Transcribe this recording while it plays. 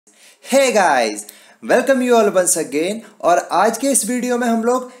Hey guys, welcome you all once again. और आज के इस वीडियो में हम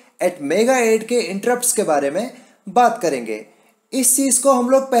लोग एटमेगा 8 के इंटरप्ट्स के बारे में बात करेंगे। इस चीज़ को हम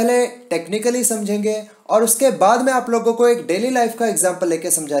लोग पहले टेक्निकली समझेंगे और उसके बाद में आप लोगों को एक डेली लाइफ का एग्जांपल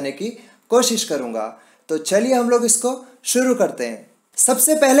लेके समझाने की कोशिश करूंगा। तो चलिए हम लोग इसको शुरू करते हैं।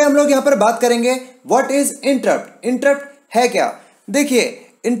 सबसे पहले हम लोग यहाँ पर बात करेंगे व्हाट इज इंटरप्ट। इंटरप्ट है क्या? देखिए,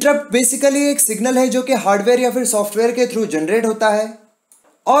 इंटरप्ट बेसिकली एक सिग्नल है जो कि हार्डवेयर या फिर सॉफ्टवेयर के थ्रू जनरेट होता है,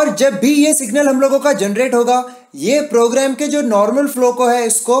 और जब भी ये सिग्नल हम लोगों का जनरेट होगा, ये प्रोग्राम के जो नॉर्मल फ्लो को है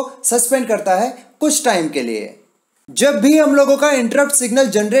इसको सस्पेंड करता है कुछ टाइम के लिए। जब भी हम लोगों का इंटरप्ट सिग्नल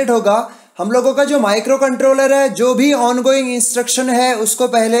जनरेट होगा, हम लोगों का जो माइक्रो कंट्रोलर है जो भी ऑनगोइंग इंस्ट्रक्शन है उसको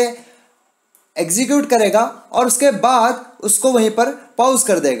पहले एग्जीक्यूट करेगा और उसके बाद उसको वहीं पर पॉज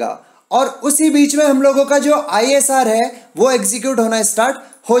कर देगा, और उसी बीच में हम लोगों का जो ISR है वो एग्जीक्यूट होना स्टार्ट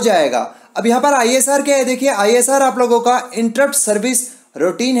हो जाएगा। अब यहाँ पर ISR क्या है? देखिए, ISR आप लोगों का इंटरप्ट सर्विस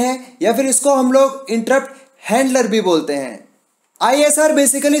रूटीन है, या फिर इसको हम लोग इंटरप्ट हैंडलर भी बोलते हैं। ISR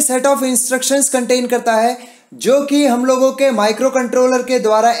basically set of instructions contain करता है जो कि हम लोगों के माइक्रो कंट्रोलर के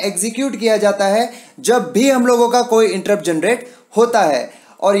द्वारा एग्जीक्यूट किया जाता है जब भी हम लोगों का कोई इंटरप्ट जनरेट होता है।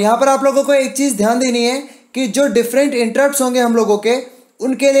 और यहाँ पर आप लोगों को एक चीज़ ध्यान देनी है कि जो डिफरेंट इंटरप्ट्स होंगे हम लोगों के,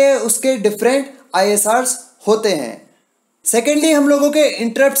 उनके लिए उसके डिफरेंट ISRs होते हैं। सेकेंडली, हम लोगों के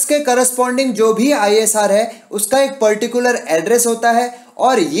इंटरप्ट्स के करस्पॉन्डिंग जो भी ISR है उसका एक पर्टिकुलर एड्रेस होता है,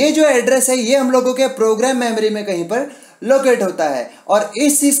 और ये जो एड्रेस है ये हम लोगों के प्रोग्राम मेमोरी में कहीं पर लोकेट होता है, और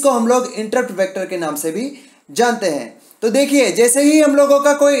इस चीज़ को हम लोग इंटरप्ट वेक्टर के नाम से भी जानते हैं। तो देखिए, जैसे ही हम लोगों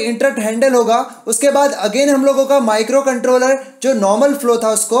का कोई इंटरप्ट हैंडल होगा, उसके बाद अगेन हम लोगों का माइक्रो कंट्रोलर जो नॉर्मल फ्लो था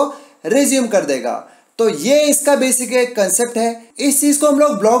उसको रिज्यूम कर देगा। तो ये इसका बेसिक एक कंसेप्ट है। इस चीज़ को हम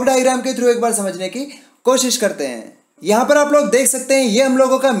लोग ब्लॉक डायग्राम के थ्रू एक बार समझने की कोशिश करते हैं। यहाँ पर आप लोग देख सकते हैं ये हम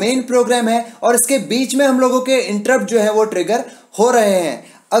लोगों का मेन प्रोग्राम है, और इसके बीच में हम लोगों के इंटरप्ट जो है वो ट्रिगर हो रहे हैं।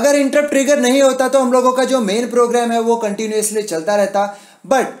 अगर इंटरप्ट ट्रिगर नहीं होता तो हम लोगों का जो मेन प्रोग्राम है वो कंटिन्यूअसली चलता रहता,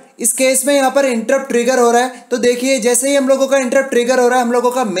 बट इस केस में यहाँ पर इंटरप्ट ट्रिगर हो रहा है। तो देखिए, जैसे ही हम लोगों का इंटरप्ट ट्रिगर हो रहा है, हम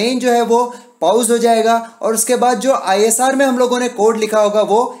लोगों का मेन जो है वो पॉज हो जाएगा, और उसके बाद जो ISR में हम लोगों ने कोड लिखा होगा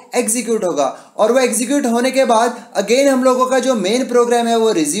वो एग्जीक्यूट होगा, और वो एग्जीक्यूट होने के बाद अगेन हम लोगों का जो मेन प्रोग्राम है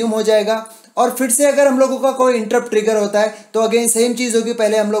वो रिज्यूम हो जाएगा। और फिर से अगर हम लोगों का कोई इंटरप्ट ट्रिगर होता है तो अगेन सेम चीज़ होगी,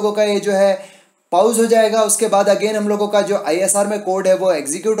 पहले हम लोगों का ये जो है पॉज हो जाएगा, उसके बाद अगेन हम लोगों का जो ISR में कोड है वो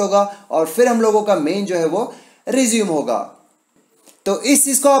एग्जीक्यूट होगा, और फिर हम लोगों का मेन जो है वो रिज्यूम होगा। तो इस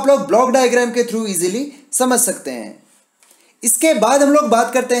चीज़ को आप लोग ब्लॉक डायग्राम के थ्रू इजीली समझ सकते हैं। इसके बाद हम लोग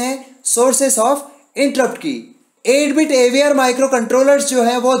बात करते हैं सोर्सेस ऑफ इंटरप्ट की। 8-बिट AVR माइक्रो कंट्रोलर्स जो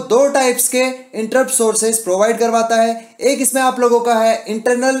है वो दो टाइप्स के इंटरप्ट सोर्सेस प्रोवाइड करवाता है। एक इसमें आप लोगों का है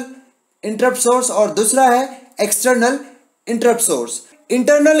इंटरनल इंटरप्ट सोर्स, और दूसरा है external interrupt source.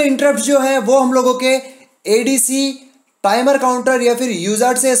 Internal interrupt जो है वो हम लोगों के ADC, टाइमर काउंटर या फिर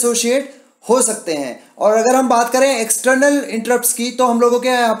यूज़ार्ड से एसोसिएट हो सकते हैं। और अगर हम बात करें एक्सटर्नल इंटरप्ट्स की, तो हम लोगों के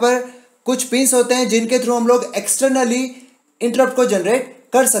यहाँ पर कुछ पिंस होते हैं जिनके थ्रू हम लोग एक्सटर्नली इंटरप्ट को जनरेट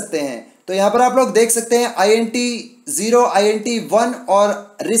कर सकते हैं। तो यहाँ पर आप लोग देख सकते हैं INT0, INT1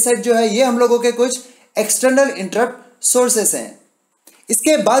 और रीसेट जो है ये हम लोगों के कुछ एक्सटर्नल इंटरप्ट सोर्सेस हैं।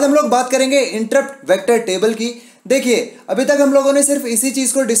 इसके बाद हम लोग बात करेंगे इंटरप्ट वेक्टर टेबल की। देखिए, अभी तक हम लोगों ने सिर्फ इसी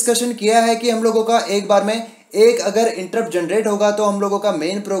चीज़ को डिस्कशन किया है कि हम लोगों का एक बार में एक अगर इंटरप्ट जनरेट होगा तो हम लोगों का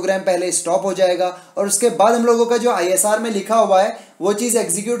मेन प्रोग्राम पहले स्टॉप हो जाएगा, और उसके बाद हम लोगों का जो ISR में लिखा हुआ है वो चीज़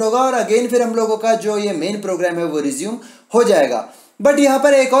एग्जीक्यूट होगा, और अगेन फिर हम लोगों का जो ये मेन प्रोग्राम है वो रिज्यूम हो जाएगा। बट यहाँ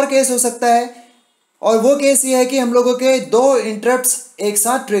पर एक और केस हो सकता है, और वो केस ये है कि हम लोगों के दो इंटरप्ट्स एक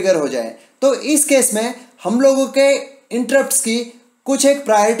साथ ट्रिगर हो जाए। तो इस केस में हम लोगों के इंटरप्ट्स की कुछ एक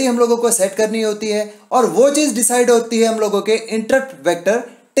प्रायोरिटी हम लोगों को सेट करनी होती है, और वो चीज़ डिसाइड होती है हम लोगों के इंटरप्ट वेक्टर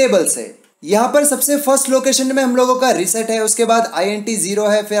टेबल से। यहाँ पर सबसे फर्स्ट लोकेशन में हम लोगों का रीसेट है, उसके बाद INT0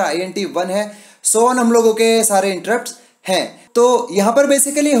 है, फिर INT1 है, सो ऑन हम लोगों के सारे इंटरप्ट्स हैं। तो यहाँ पर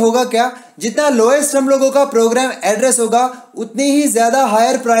बेसिकली होगा क्या, जितना लोएस्ट हम लोगों का प्रोग्राम एड्रेस होगा उतनी ही ज़्यादा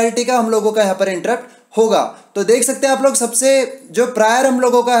हायर प्रायोरिटी का हम लोगों का यहाँ पर इंटरप्ट होगा। तो देख सकते हैं आप लोग, सबसे जो प्रायर हम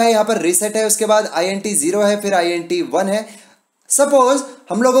लोगों का है यहाँ पर रीसेट है, उसके बाद INT0 है, फिर INT1 है। सपोज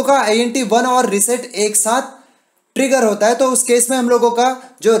हम लोगों का INT1 और रीसेट एक साथ ट्रिगर होता है, तो उस केस में हम लोगों का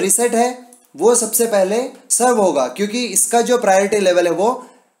जो रीसेट है वो सबसे पहले सर्व होगा, क्योंकि इसका जो प्रायोरिटी लेवल है वो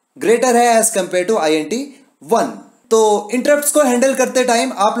ग्रेटर है एज कंपेयर टू INT1। तो इंटरप्ट्स को हैंडल करते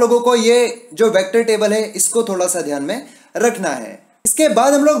टाइम आप लोगों को ये जो वेक्टर टेबल है इसको थोड़ा सा ध्यान में रखना है। इसके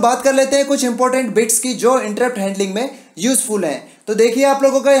बाद हम लोग बात कर लेते हैं कुछ इंपॉर्टेंट बिट्स की जो इंटरप्ट हैंडलिंग में यूजफुल हैं। तो देखिए, आप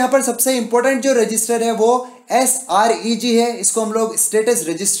लोगों का यहाँ पर सबसे इंपॉर्टेंट जो रजिस्टर है वो SREG है, इसको हम लोग स्टेटस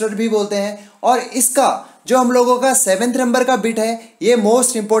रजिस्टर भी बोलते हैं, और इसका जो हम लोगों का 7th नंबर का बिट है ये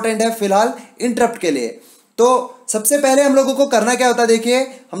मोस्ट इंपॉर्टेंट है फिलहाल इंटरप्ट के लिए। तो सबसे पहले हम लोगों को करना क्या होता है, देखिए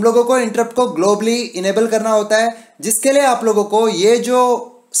हम लोगों को इंटरप्ट को ग्लोबली इनेबल करना होता है, जिसके लिए आप लोगों को ये जो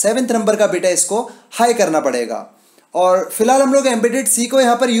 7th नंबर का बिट है इसको हाई करना पड़ेगा। और फिलहाल हम लोग एम्बेडेड सी को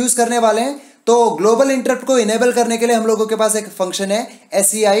यहाँ पर यूज करने वाले हैं। तो ग्लोबल इंटरप्ट को इनेबल करने के लिए हम लोगों के पास एक फंक्शन है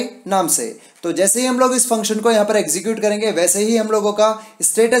SEI नाम से। तो जैसे ही हम लोग इस फंक्शन को यहाँ पर एग्जीक्यूट करेंगे वैसे ही हम लोगों का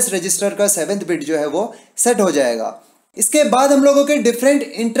स्टेटस रजिस्टर का 7th बिट जो है वो सेट हो जाएगा। इसके बाद हम लोगों के डिफरेंट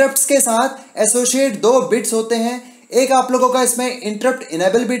इंटरप्ट्स के साथ एसोसिएट 2 बिट्स होते हैं। एक आप लोगों का इसमें इंटरप्ट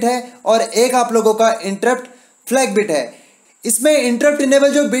इनेबल बिट है और एक आप लोगों का इंटरप्ट फ्लैग बिट है। इसमें इंटरप्ट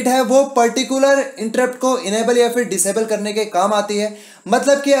इनेबल जो बिट है वो पर्टिकुलर इंटरप्ट को इनेबल या फिर डिसेबल करने के काम आती है।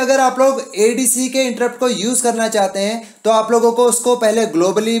 मतलब कि अगर आप लोग ADC के इंटरप्ट को यूज करना चाहते हैं तो आप लोगों को उसको पहले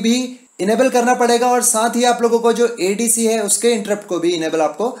ग्लोबली भी इनेबल करना पड़ेगा और साथ ही आप लोगों को जो ADC है उसके इंटरप्ट को भी इनेबल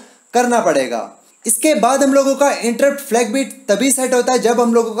आपको करना पड़ेगा। इसके बाद हम लोगों का इंटरप्ट फ्लैग बिट तभी सेट होता है जब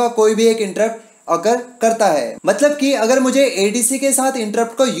हम लोगों का कोई भी एक इंटरप्ट अगर करता है। मतलब कि अगर मुझे ADC के साथ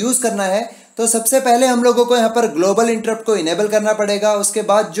इंटरप्ट को यूज करना है तो सबसे पहले हम लोगों को यहाँ पर ग्लोबल इंटरप्ट को इनेबल करना पड़ेगा। उसके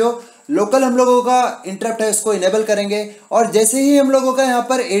बाद जो लोकल हम लोगों का इंटरप्ट है उसको इनेबल करेंगे और जैसे ही हम लोगों का यहाँ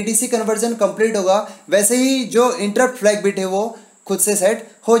पर ADC कन्वर्जन कंप्लीट होगा वैसे ही जो इंटरप्ट फ्लैग बिट है वो खुद से सेट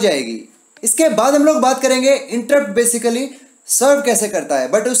हो जाएगी। इसके बाद हम लोग बात करेंगे इंटरप्ट बेसिकली सर्व कैसे करता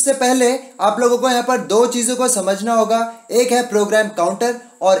है। बट उससे पहले आप लोगों को यहाँ पर 2 चीज़ों को समझना होगा। एक है प्रोग्राम काउंटर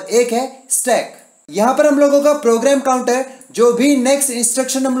और एक है स्टैक। यहाँ पर हम लोगों का प्रोग्राम काउंटर जो भी नेक्स्ट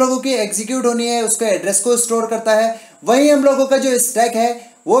इंस्ट्रक्शन हम लोगों की एग्जीक्यूट होनी है उसके एड्रेस को स्टोर करता है। वहीं हम लोगों का जो स्टैक है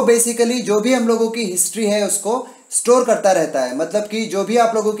वो बेसिकली जो भी हम लोगों की हिस्ट्री है उसको स्टोर करता रहता है। मतलब कि जो भी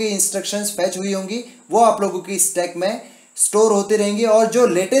आप लोगों की इंस्ट्रक्शंस फैच हुई होंगी वो आप लोगों की स्टैक में स्टोर होती रहेंगी और जो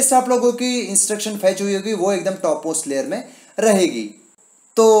लेटेस्ट आप लोगों की इंस्ट्रक्शन फैच हुई होगी वो एकदम टॉप मोस्ट लेयर में रहेगी।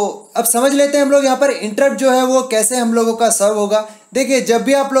 तो अब समझ लेते हैं हम लोग यहाँ पर इंटरप्ट जो है वो कैसे हम लोगों का सर्व होगा। देखिए जब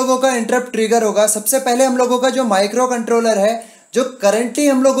भी आप लोगों का इंटरप्ट ट्रिगर होगा सबसे पहले हम लोगों का जो माइक्रो कंट्रोलर है जो करंटली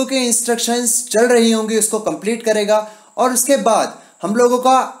हम लोगों के इंस्ट्रक्शंस चल रही होंगी उसको कंप्लीट करेगा और उसके बाद हम लोगों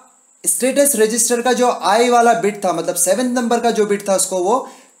का स्टेटस रजिस्टर का जो I वाला बिट था मतलब 7th नंबर का जो बिट था उसको वो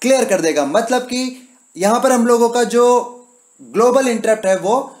क्लियर कर देगा। मतलब कि यहाँ पर हम लोगों का जो ग्लोबल इंटरप्ट है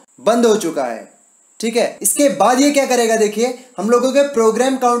वो बंद हो चुका है। ठीक है, इसके बाद ये क्या करेगा, देखिए हम लोगों के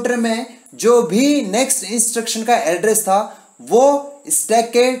प्रोग्राम काउंटर में जो भी नेक्स्ट इंस्ट्रक्शन का एड्रेस था वो स्टैक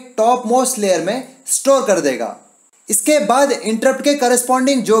के टॉप मोस्ट लेयर में स्टोर कर देगा। इसके बाद इंटरप्ट के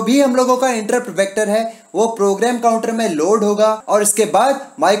करस्पॉन्डिंग जो भी हम लोगों का इंटरप्ट वेक्टर है वो प्रोग्राम काउंटर में लोड होगा और इसके बाद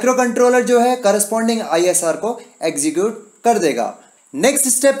माइक्रो कंट्रोलर जो है करस्पॉन्डिंग ISR को एग्जीक्यूट कर देगा। नेक्स्ट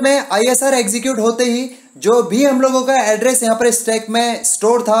स्टेप में ISR एग्जीक्यूट होते ही जो भी हम लोगों का एड्रेस यहाँ पर स्टैक में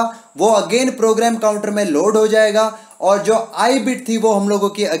स्टोर था वो अगेन प्रोग्राम काउंटर में लोड हो जाएगा और जो I बिट थी वो हम लोगों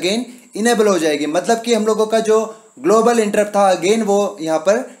की अगेन इनेबल हो जाएगी। मतलब कि हम लोगों का जो ग्लोबल इंटरप्ट था अगेन वो यहाँ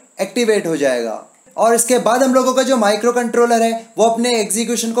पर एक्टिवेट हो जाएगा और इसके बाद हम लोगों का जो माइक्रो कंट्रोलर है वो अपने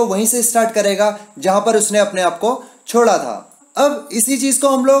एग्जीक्यूशन को वहीं से स्टार्ट करेगा जहां पर उसने अपने आप को छोड़ा था। अब इसी चीज को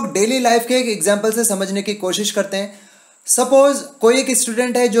हम लोग डेली लाइफ के एक एग्जांपल से समझने की कोशिश करते हैं। सपोज कोई एक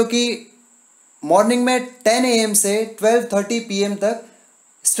स्टूडेंट है जो कि मॉर्निंग में 10 AM से 12:30 PM तक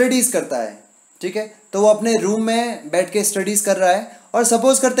स्टडीज करता है। ठीक है, तो वो अपने रूम में बैठ के स्टडीज कर रहा है और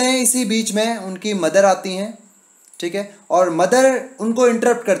सपोज करते हैं इसी बीच में उनकी मदर आती हैं। ठीक है, और मदर उनको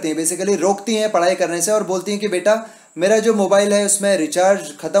इंटरप्ट करती हैं, बेसिकली रोकती हैं पढ़ाई करने से और बोलती हैं कि बेटा मेरा जो मोबाइल है उसमें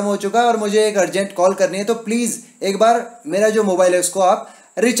रिचार्ज खत्म हो चुका है और मुझे एक अर्जेंट कॉल करनी है, तो प्लीज़ एक बार मेरा जो मोबाइल है उसको आप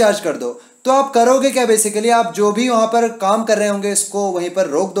रिचार्ज कर दो। तो आप करोगे क्या, बेसिकली आप जो भी वहाँ पर काम कर रहे होंगे इसको वहीं पर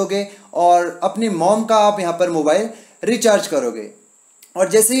रोक दोगे और अपनी मॉम का आप यहाँ पर मोबाइल रिचार्ज करोगे और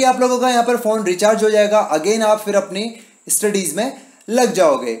जैसे ही आप लोगों का यहाँ पर फ़ोन रिचार्ज हो जाएगा अगेन आप फिर अपनी स्टडीज़ में लग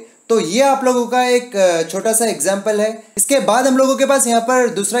जाओगे। तो ये आप लोगों का एक छोटा सा एग्जाम्पल है। इसके बाद हम लोगों के पास यहाँ पर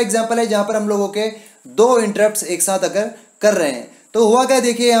दूसरा एग्जाम्पल है जहाँ पर हम लोगों के 2 इंटरप्ट्स एक साथ अगर कर रहे हैं। तो हुआ क्या,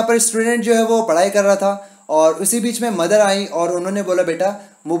 देखिए यहाँ पर स्टूडेंट जो है वो पढ़ाई कर रहा था और उसी बीच में मदर आई और उन्होंने बोला बेटा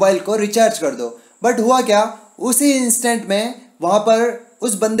मोबाइल को रिचार्ज कर दो। बट हुआ क्या, उसी इंस्टेंट में वहाँ पर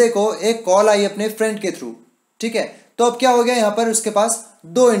उस बंदे को एक कॉल आई अपने फ्रेंड के थ्रू। ठीक है, तो अब क्या हो गया, यहाँ पर उसके पास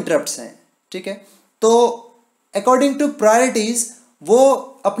 2 इंटरप्ट्स हैं। ठीक है, तो अकॉर्डिंग टू प्रायोरिटीज़ वो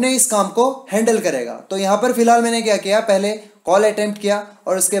अपने इस काम को हैंडल करेगा। तो यहाँ पर फिलहाल मैंने क्या किया, पहले कॉल अटेम्प्ट किया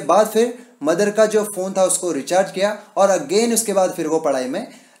और उसके बाद फिर मदर का जो फ़ोन था उसको रिचार्ज किया और अगेन उसके बाद फिर वो पढ़ाई में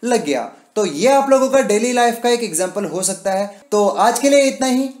लग गया। तो ये आप लोगों का डेली लाइफ का एक एग्जाम्पल हो सकता है। तो आज के लिए इतना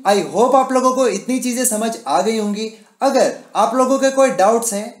ही। आई होप आप लोगों को इतनी चीज़ें समझ आ गई होंगी। अगर आप लोगों के कोई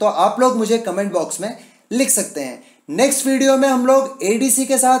डाउट्स हैं तो आप लोग मुझे कमेंट बॉक्स में लिख सकते हैं। नेक्स्ट वीडियो में हम लोग ADC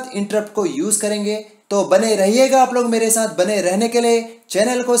के साथ इंटरप्ट को यूज़ करेंगे। तो बने रहिएगा आप लोग मेरे साथ। बने रहने के लिए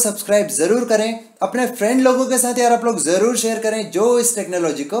चैनल को सब्सक्राइब ज़रूर करें। अपने फ्रेंड लोगों के साथ यार आप लोग ज़रूर शेयर करें जो इस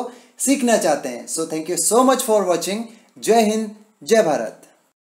टेक्नोलॉजी को सीखना चाहते हैं। So thank you so much for watching. जय हिंद, जय भारत।